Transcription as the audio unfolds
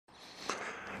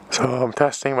So I'm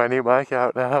testing my new mic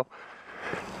out now.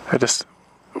 I just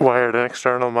wired an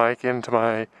external mic into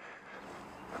my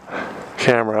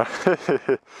camera.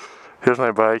 Here's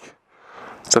my bike.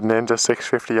 It's a Ninja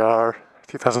 650R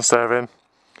 2007.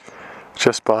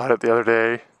 Just bought it the other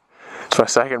day. It's my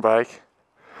second bike.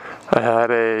 I had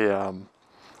a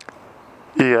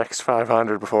EX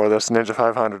 500 before this, Ninja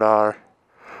 500R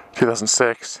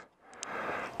 2006.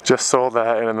 Just sold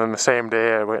that, and then the same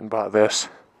day I went and bought this.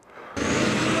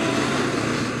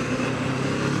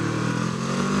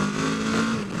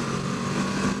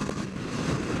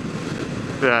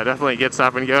 Yeah, it definitely gets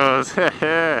up and goes. It's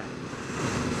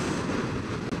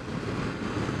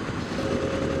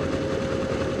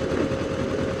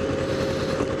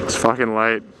fucking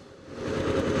light.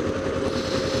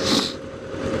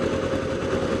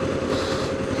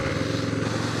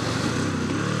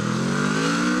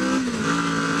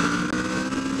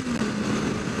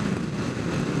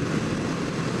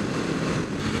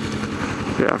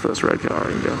 Yeah, after this red car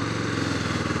I can go.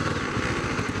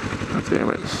 God damn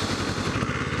it.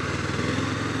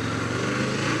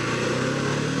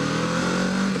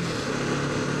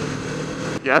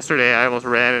 Yesterday I almost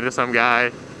ran into some guy.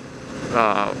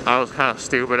 I was kind of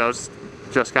stupid. I was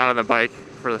just got on the bike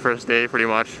for the first day pretty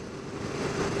much.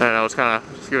 And I was kind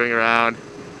of scooting around.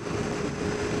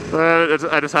 But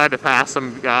I decided to pass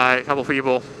some guy, a couple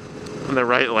people in the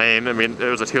right lane. I mean, it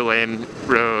was a 2-lane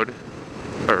road,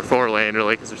 or 4-lane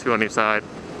really, because there's 2 on each side.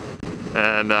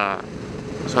 And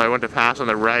so I went to pass on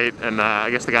the right, and I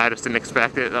guess the guy just didn't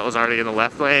expect it. That was already in the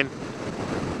left lane.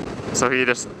 So he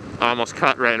just almost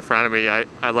cut right in front of me. I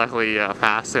luckily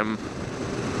passed him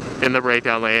in the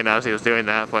breakdown lane as he was doing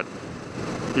that, but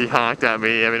he honked at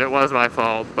me. I mean, it was my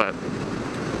fault, but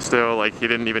still, like, he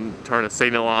didn't even turn his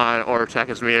signal on or check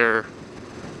his mirror.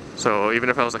 So even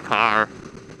if I was a car,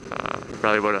 he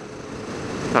probably would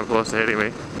have come close to hitting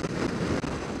me.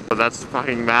 But that's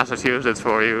fucking Massachusetts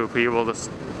for you. People just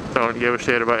don't give a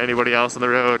shit about anybody else on the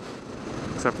road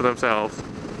except for themselves.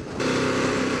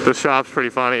 The shop's pretty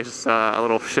funny. It's just a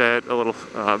little shed, a little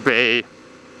bay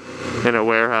in a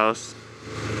warehouse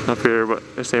up here, but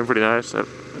they seem pretty nice. I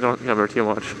don't come there too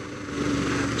much,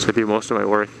 so I do most of my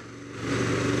work.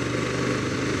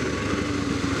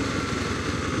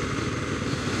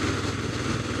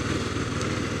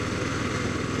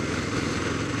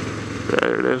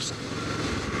 There it is.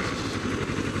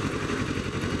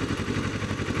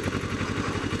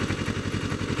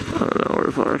 I don't know where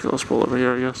to park. Let's pull over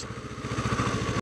here, I guess.